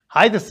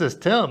Hi, this is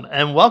Tim,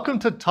 and welcome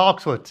to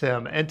Talks with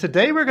Tim. And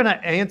today we're going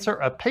to answer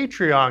a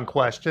Patreon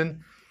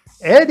question.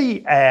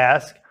 Eddie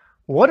asked,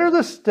 what are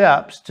the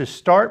steps to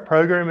start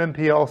programming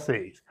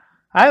PLCs?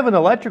 I have an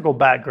electrical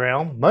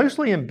background,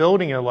 mostly in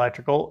building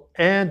electrical,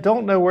 and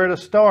don't know where to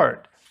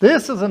start.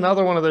 This is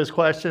another one of those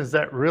questions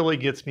that really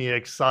gets me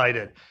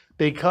excited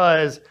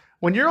because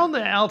when you're on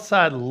the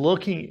outside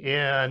looking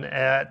in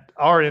at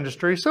our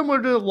industry,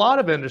 similar to a lot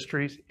of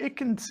industries, it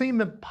can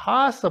seem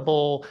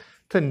impossible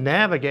to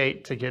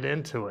navigate to get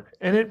into it.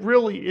 And it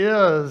really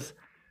is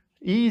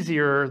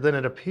easier than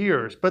it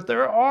appears, but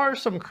there are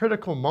some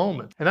critical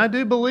moments. And I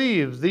do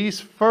believe these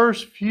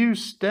first few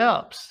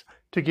steps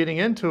to getting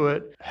into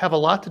it have a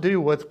lot to do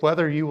with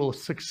whether you will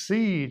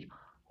succeed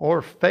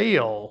or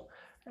fail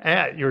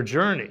at your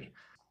journey.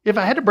 If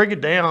I had to break it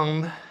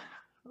down,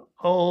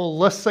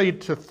 let's say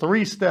to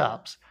 3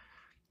 steps,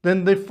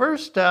 then the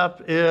first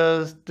step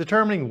is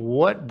determining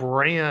what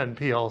brand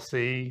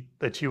PLC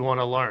that you want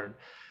to learn.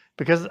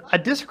 Because I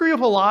disagree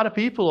with a lot of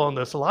people on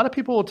this. A lot of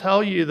people will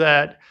tell you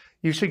that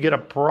you should get a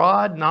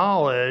broad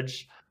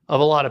knowledge of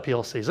a lot of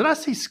PLCs. And I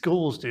see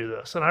schools do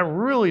this, and I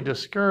really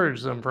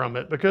discourage them from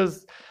it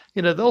because,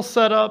 they'll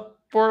set up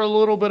for a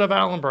little bit of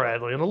Allen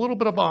Bradley and a little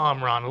bit of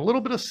Omron, a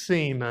little bit of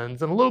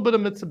Siemens and a little bit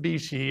of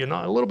Mitsubishi and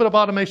a little bit of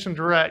Automation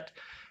Direct.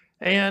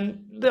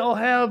 And they'll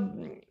have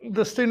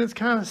the students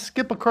kind of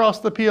skip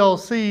across the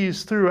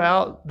PLCs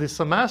throughout the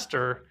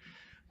semester.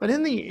 But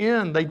in the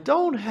end, they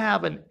don't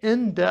have an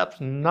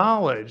in-depth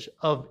knowledge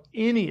of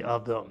any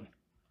of them.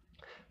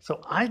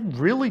 So I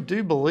really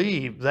do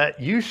believe that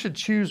you should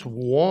choose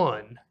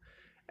one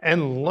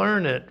and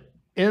learn it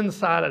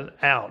inside and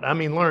out. I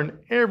mean, learn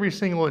every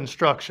single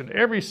instruction,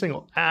 every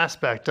single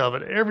aspect of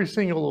it, every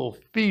single little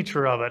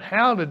feature of it,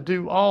 how to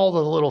do all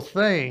the little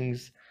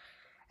things.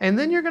 And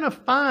then you're going to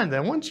find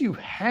that once you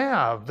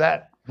have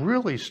that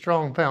really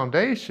strong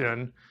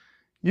foundation,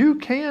 you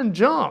can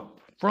jump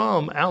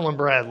from Allen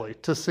Bradley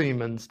to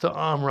Siemens to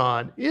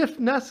Omron if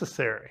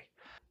necessary.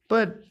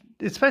 But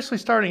especially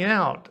starting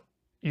out,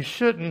 you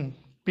shouldn't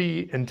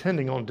be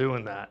intending on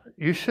doing that.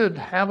 You should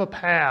have a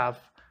path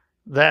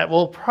that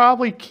will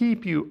probably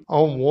keep you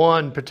on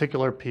one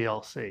particular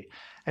PLC.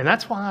 And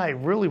that's why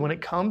really when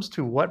it comes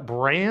to what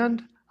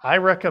brand I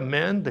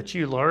recommend that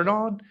you learn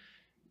on,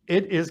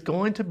 it is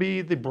going to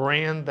be the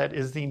brand that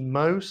is the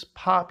most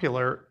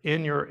popular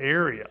in your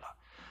area.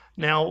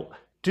 Now,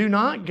 do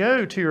not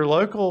go to your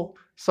local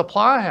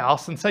supply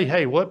house and say,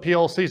 hey, what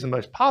PLC is the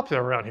most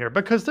popular around here?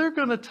 Because they're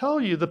going to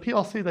tell you the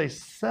PLC they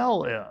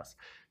sell is.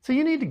 So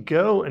you need to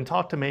go and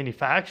talk to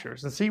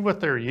manufacturers and see what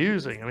they're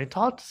using. I mean,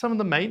 talk to some of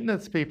the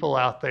maintenance people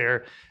out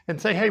there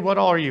and say, hey, what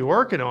all are you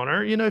working on?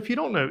 Or, if you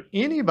don't know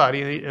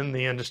anybody in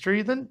the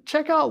industry, then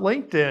check out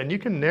LinkedIn. You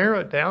can narrow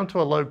it down to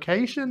a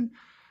location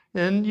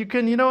and you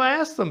can,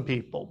 ask some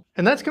people.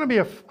 And that's going to be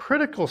a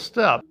critical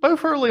step,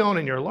 both early on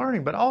in your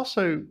learning, but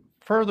also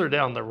further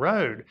down the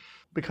road.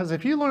 Because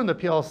if you learn the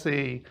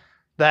PLC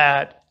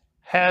that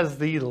has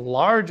the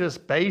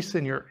largest base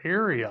in your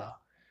area,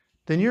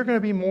 then you're going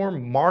to be more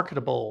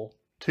marketable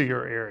to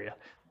your area.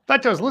 In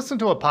fact, I was listening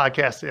to a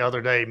podcast the other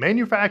day,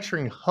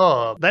 Manufacturing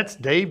Hub. That's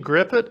Dave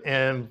Griffith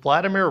and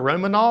Vladimir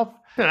Romanov.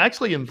 And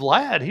actually,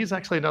 Vlad, he's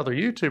actually another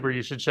YouTuber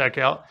you should check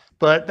out.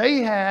 But they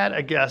had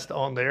a guest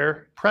on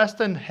there,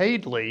 Preston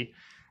Hadley,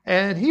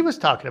 and he was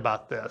talking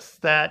about this,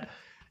 that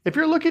if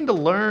you're looking to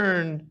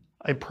learn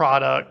a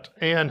product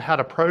and how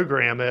to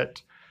program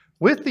it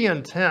with the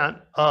intent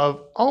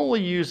of only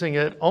using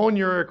it on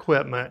your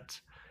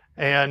equipment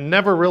and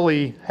never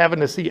really having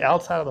to see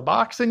outside of the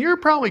box, then you're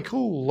probably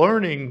cool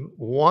learning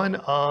one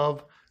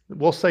of,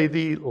 we'll say,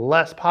 the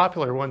less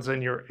popular ones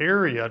in your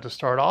area to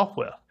start off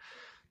with.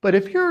 But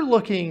if you're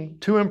looking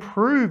to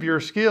improve your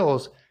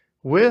skills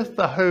with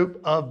the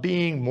hope of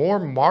being more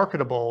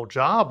marketable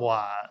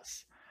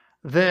job-wise,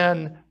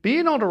 then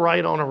being able to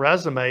write on a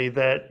resume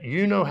that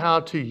you know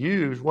how to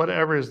use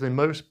whatever is the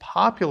most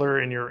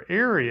popular in your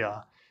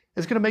area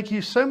is going to make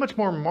you so much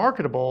more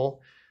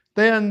marketable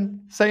than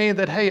saying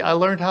that, hey, I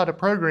learned how to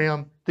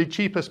program the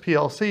cheapest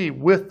PLC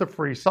with the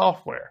free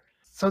software.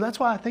 So that's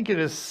why I think it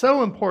is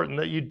so important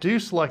that you do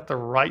select the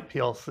right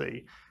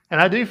PLC.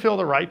 And I do feel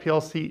the right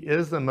PLC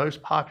is the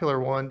most popular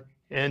one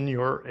in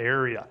your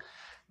area.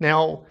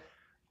 Now,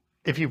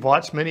 if you've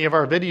watched many of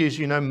our videos,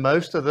 you know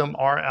most of them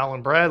are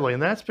Allen Bradley,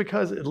 and that's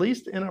because, at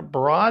least in a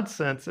broad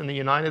sense in the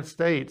United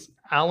States,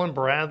 Allen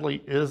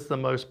Bradley is the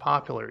most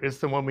popular. It's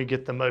the one we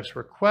get the most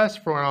requests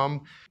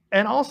from,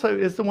 and also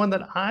is the one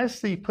that I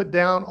see put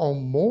down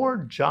on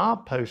more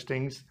job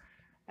postings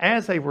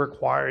as a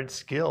required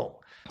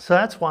skill. So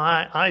that's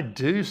why I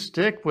do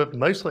stick with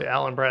mostly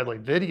Allen Bradley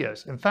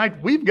videos. In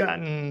fact, we've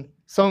gotten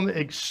some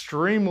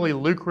extremely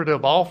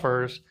lucrative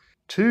offers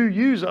to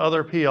use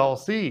other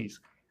PLCs.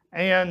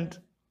 And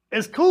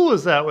as cool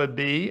as that would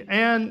be,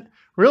 and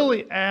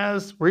really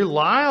as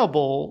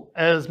reliable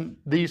as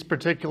these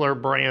particular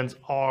brands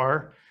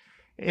are,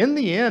 in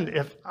the end,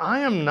 if I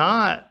am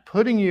not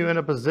putting you in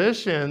a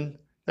position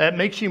that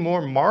makes you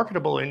more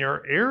marketable in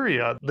your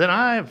area, then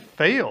I have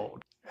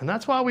failed. And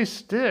that's why we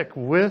stick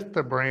with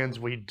the brands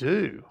we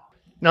do.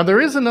 Now,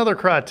 there is another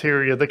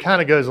criteria that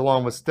kind of goes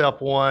along with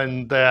step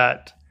one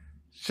that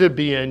should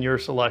be in your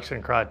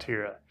selection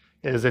criteria.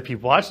 Is if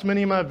you've watched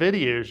many of my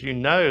videos, you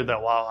know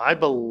that while I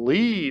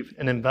believe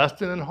in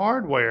investing in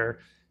hardware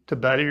to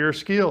better your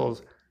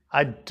skills,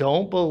 I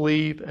don't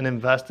believe in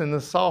investing in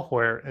the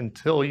software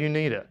until you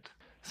need it.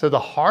 So the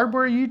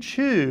hardware you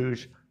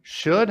choose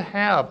should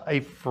have a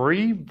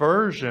free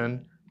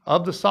version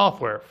of the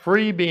software.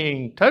 Free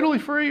being totally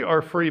free,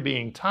 or free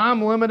being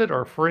time limited,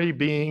 or free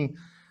being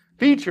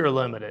feature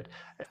limited.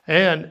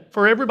 And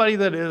for everybody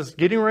that is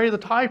getting ready to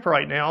type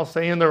right now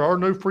saying there are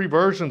no free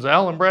versions of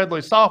Allen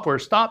Bradley software,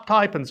 stop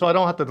typing so I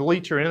don't have to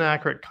delete your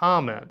inaccurate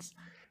comments.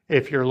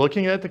 If you're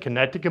looking at the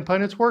Connected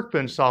Components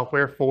Workbench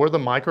software for the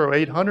Micro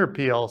 800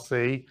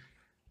 PLC,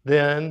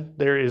 then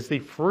there is the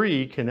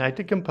free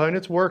Connected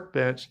Components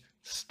Workbench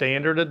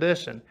Standard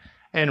Edition.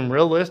 And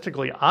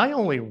realistically, I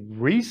only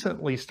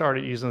recently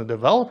started using the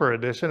Developer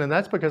Edition, and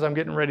that's because I'm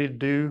getting ready to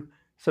do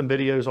some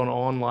videos on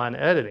online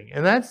editing.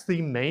 And that's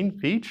the main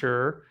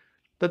feature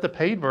that the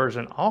paid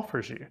version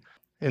offers you.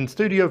 In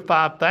Studio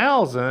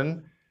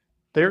 5000,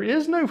 there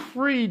is no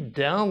free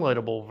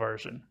downloadable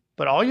version,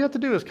 but all you have to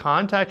do is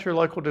contact your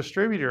local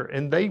distributor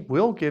and they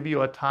will give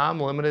you a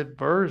time-limited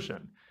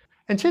version.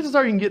 And chances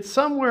are you can get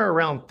somewhere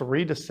around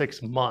 3 to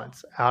 6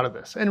 months out of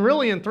this. And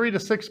really in 3 to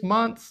 6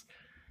 months,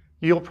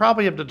 you'll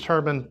probably have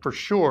determined for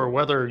sure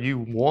whether you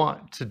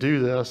want to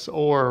do this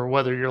or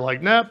whether you're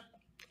like, nope,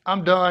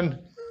 I'm done.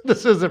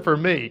 This isn't for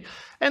me.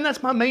 And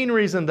that's my main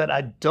reason that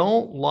I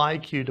don't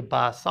like you to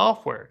buy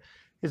software,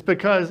 is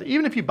because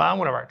even if you buy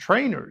one of our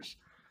trainers,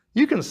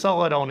 you can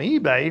sell it on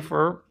eBay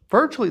for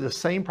virtually the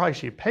same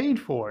price you paid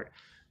for it.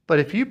 But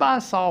if you buy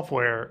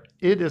software,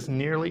 it is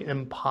nearly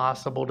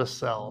impossible to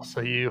sell,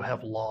 so you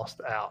have lost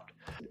out.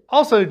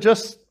 Also,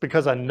 just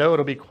because I know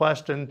it'll be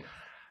questioned,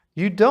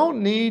 you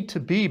don't need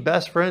to be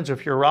best friends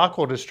with your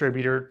Rockwell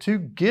distributor to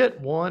get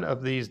one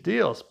of these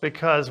deals,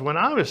 because when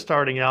I was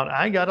starting out,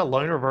 I got a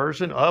loaner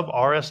version of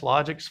RS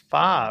Logix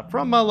 5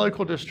 from my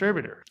local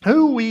distributor,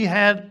 who we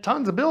had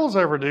tons of bills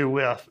overdue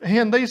with,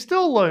 and they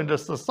still loaned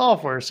us the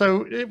software.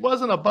 So it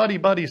wasn't a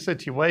buddy-buddy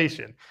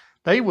situation.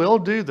 They will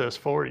do this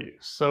for you.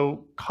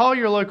 So call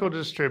your local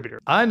distributor.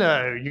 I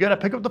know you got to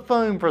pick up the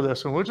phone for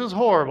this one, which is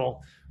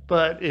horrible,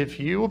 but if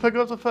you will pick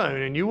up the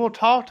phone and you will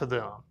talk to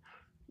them,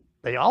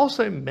 they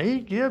also may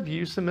give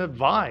you some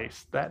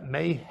advice that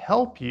may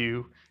help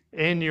you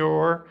in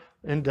your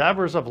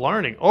endeavors of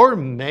learning. Or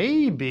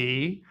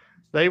maybe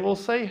they will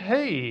say,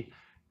 hey,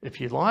 if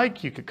you'd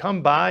like, you could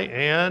come by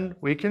and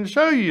we can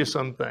show you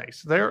some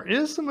things. There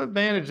is some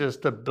advantages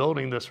to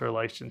building this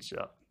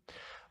relationship.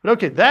 But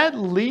okay, that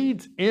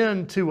leads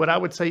into what I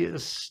would say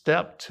is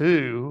step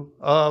 2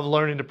 of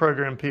learning to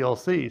program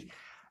PLCs.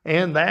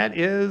 And that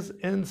is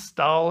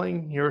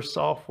installing your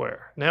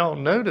software. Now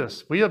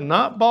notice, we have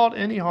not bought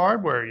any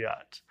hardware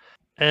yet.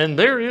 And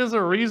there is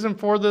a reason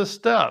for this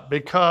step,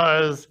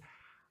 because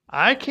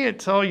I can't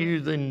tell you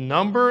the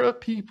number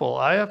of people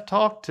I have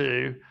talked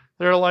to.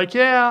 They're like,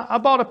 yeah, I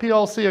bought a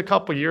PLC a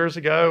couple years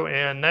ago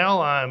and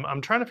now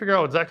I'm trying to figure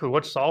out exactly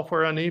which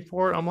software I need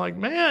for it. I'm like,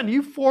 man,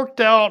 you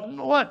forked out,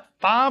 what,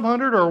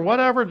 $500 or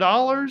whatever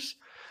dollars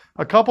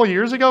a couple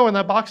years ago, and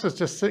that box is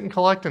just sitting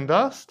collecting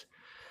dust?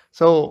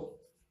 So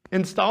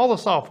install the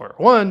software.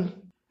 1,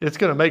 it's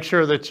going to make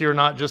sure that you're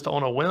not just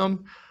on a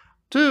whim.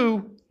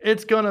 2,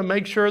 it's going to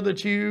make sure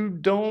that you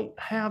don't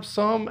have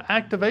some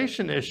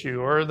activation issue,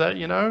 or that,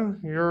 you know,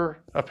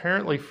 you're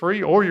apparently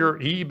free, or your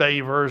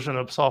eBay version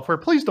of software.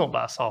 Please don't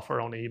buy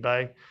software on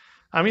eBay.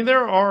 I mean,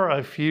 there are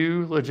a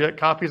few legit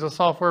copies of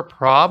software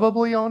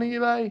probably on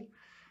eBay,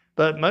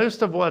 but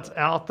most of what's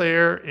out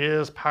there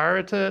is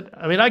pirated.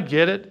 I mean, I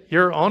get it.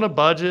 You're on a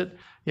budget.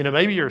 You know,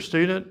 maybe you're a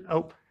student.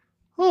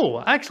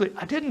 Oh, actually,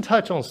 I didn't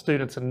touch on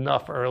students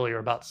enough earlier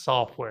about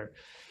software.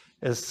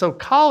 So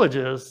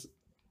colleges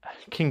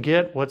can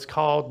get what's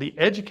called the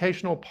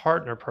Educational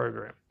Partner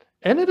Program,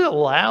 and it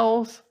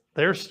allows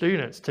their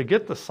students to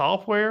get the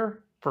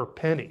software for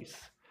pennies.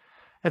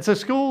 And so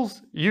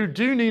schools, you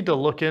do need to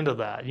look into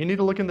that. You need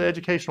to look into the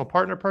Educational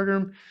Partner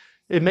Program.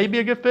 It may be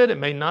a good fit, it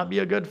may not be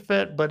a good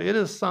fit, but it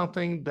is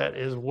something that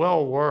is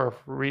well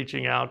worth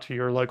reaching out to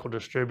your local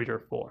distributor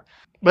for.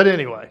 But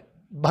anyway,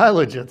 buy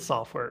legit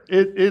software.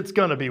 It's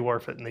going to be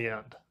worth it in the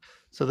end.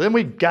 So then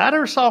we got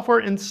our software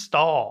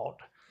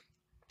installed.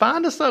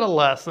 Find a set of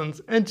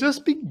lessons and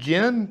just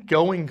begin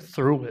going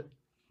through it.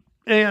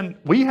 And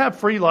we have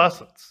free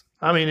lessons.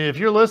 I mean, if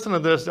you're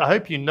listening to this, I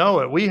hope you know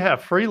it. We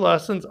have free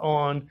lessons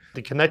on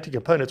the Connected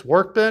Components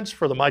Workbench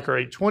for the Micro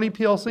 820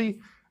 PLC,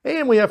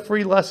 and we have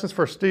free lessons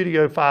for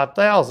Studio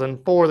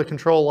 5000 for the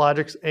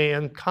ControlLogix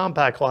and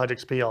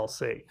CompactLogix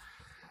PLC.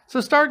 So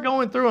start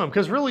going through them,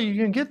 because really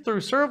you can get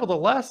through several of the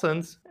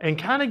lessons and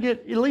kind of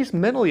get at least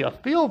mentally a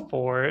feel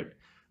for it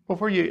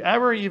before you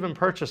ever even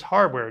purchase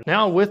hardware.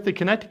 Now with the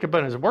Connected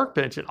Components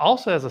Workbench, it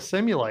also has a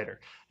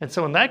simulator. And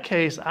so in that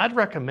case, I'd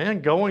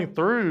recommend going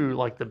through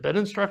like the bit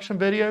instruction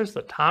videos,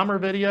 the timer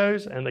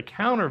videos, and the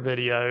counter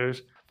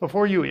videos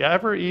before you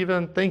ever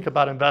even think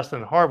about investing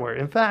in hardware.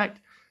 In fact,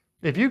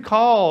 If you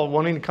call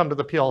wanting to come to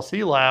the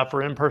PLC lab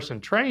for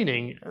in-person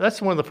training,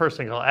 that's one of the first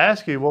things I'll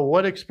ask you, well,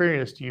 what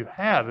experience do you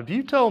have? If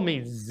you told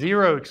me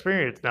zero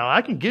experience, now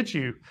I can get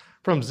you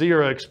from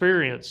zero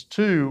experience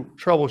to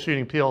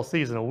troubleshooting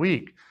PLCs in a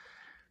week.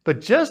 But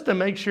just to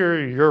make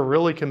sure you're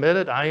really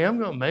committed, I am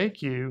going to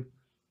make you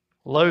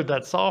load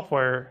that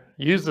software,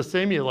 use the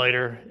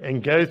simulator,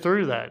 and go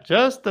through that.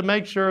 Just to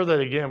make sure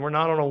that, again, we're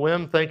not on a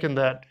whim thinking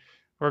that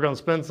we're going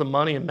to spend some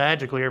money and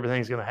magically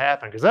everything's going to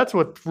happen. Because that's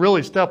what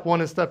really step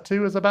 1 and step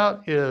 2 is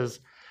about, is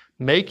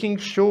making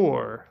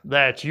sure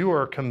that you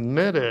are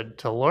committed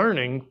to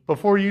learning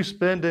before you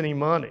spend any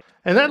money.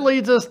 And that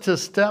leads us to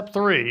step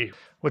 3,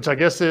 which I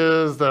guess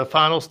is the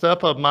final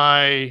step of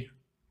my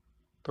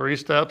 3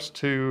 steps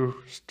to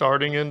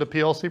starting into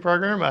PLC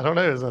program. I don't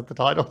know, is that the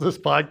title of this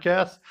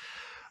podcast?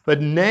 But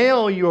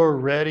now you're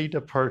ready to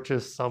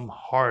purchase some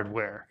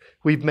hardware.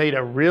 We've made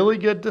a really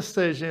good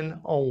decision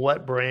on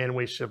what brand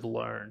we should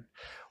learn.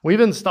 We've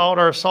installed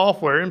our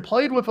software and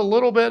played with a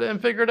little bit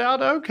and figured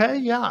out, okay,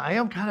 yeah, I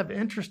am kind of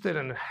interested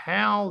in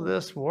how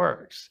this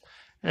works.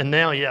 And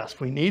now, yes,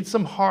 we need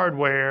some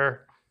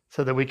hardware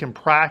so that we can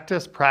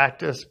practice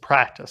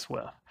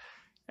with.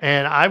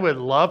 And I would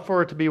love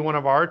for it to be one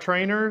of our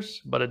trainers,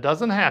 but it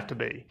doesn't have to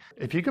be.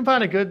 If you can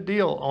find a good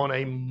deal on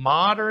a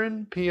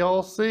modern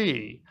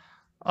PLC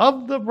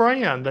of the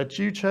brand that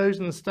you chose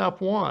in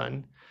step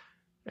 1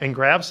 and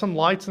grab some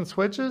lights and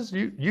switches,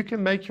 you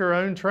can make your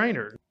own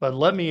trainer. But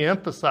let me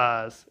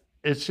emphasize,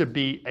 it should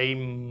be a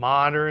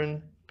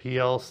modern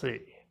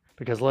PLC.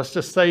 Because let's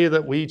just say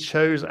that we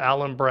chose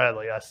Allen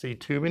Bradley. I see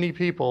too many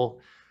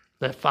people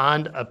that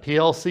find a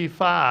PLC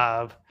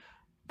 5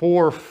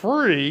 for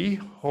free,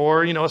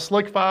 or a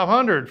SLC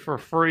 500 for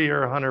free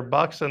or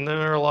 $100, and then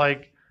they're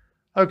like,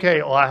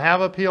 okay, well, I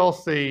have a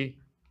PLC,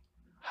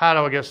 how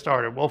do I get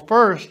started? Well,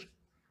 first,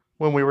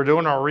 when we were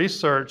doing our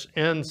research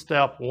in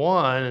step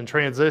 1 and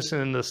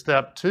transitioning to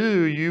step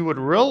 2, you would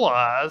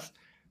realize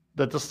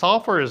that the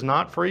software is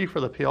not free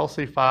for the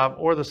PLC 5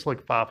 or the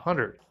SLC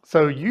 500.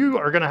 So you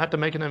are going to have to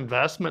make an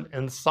investment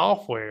in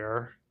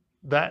software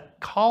that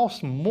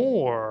costs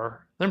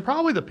more than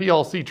probably the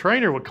PLC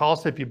trainer would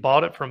cost if you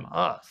bought it from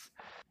us.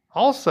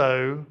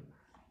 Also,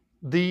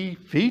 the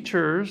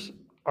features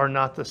are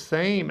not the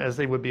same as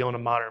they would be on a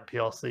modern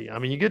PLC. I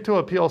mean, you get to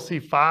a PLC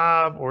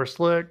 5 or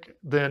SLC,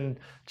 then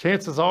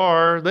chances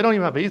are they don't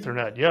even have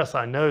Ethernet. Yes,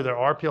 I know there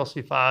are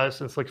PLC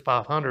 5s and SLC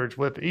 500s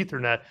with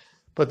Ethernet,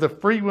 but the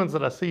free ones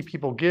that I see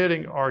people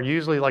getting are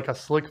usually like a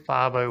SLC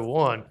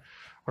 501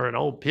 or an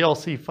old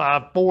PLC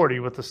 540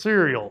 with the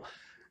serial.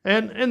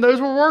 And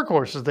those were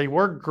workhorses. They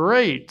work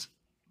great,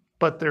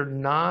 but they're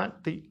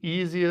not the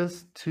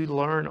easiest to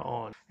learn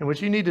on. And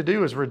what you need to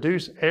do is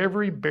reduce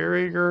every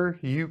barrier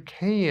you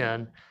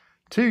can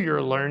to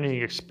your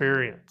learning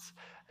experience.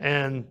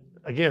 And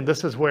again,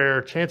 this is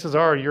where chances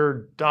are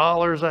you're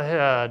dollars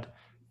ahead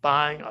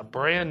buying a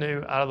brand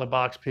new out of the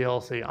box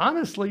PLC.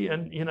 Honestly,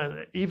 and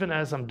even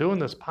as I'm doing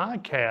this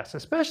podcast,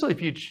 especially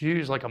if you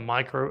choose like a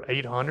Micro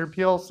 800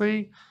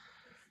 PLC,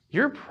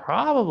 you're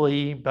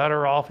probably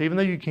better off, even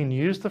though you can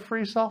use the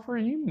free software,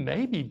 you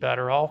may be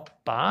better off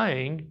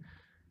buying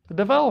the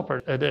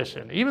developer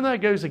edition. Even though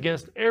it goes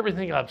against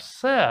everything I've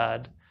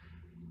said,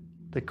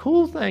 the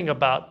cool thing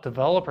about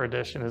developer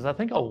edition is I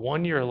think a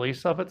 1-year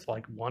lease of it's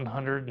like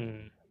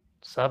 $170.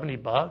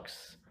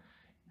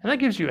 And that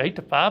gives you 8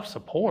 to 5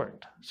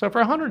 support. So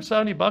for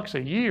 $170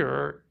 a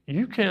year,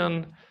 you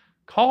can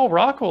call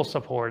Rockwell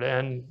support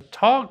and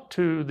talk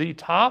to the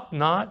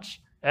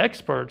top-notch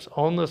experts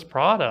on this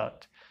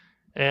product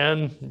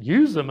and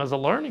use them as a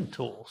learning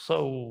tool.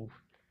 So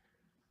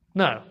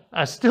no,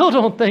 I still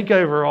don't think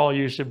overall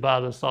you should buy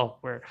the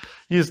software.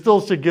 You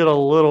still should get a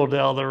little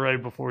down the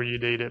road before you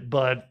need it,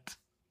 but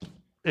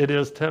it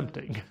is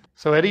tempting.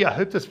 So Eddie, I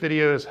hope this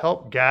video has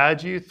helped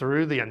guide you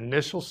through the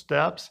initial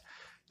steps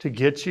to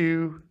get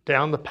you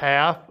down the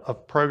path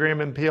of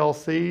programming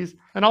PLCs.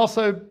 And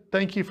also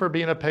thank you for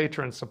being a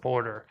patron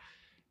supporter.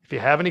 If you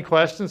have any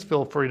questions,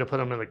 feel free to put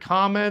them in the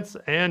comments.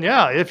 And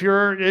yeah, if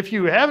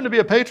you happen to be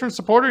a patron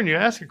supporter and you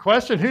ask a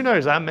question, who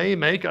knows, I may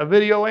make a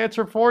video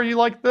answer for you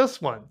like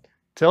this one.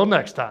 Till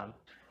next time.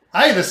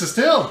 Hi, this is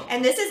Tim.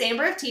 And this is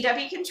Amber of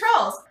TW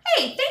Controls.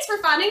 Hey, thanks for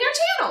finding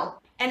our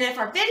channel. And if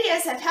our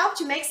videos have helped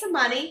you make some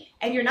money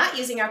and you're not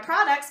using our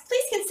products,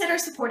 please consider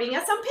supporting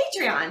us on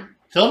Patreon.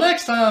 Till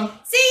next time.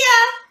 See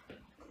ya!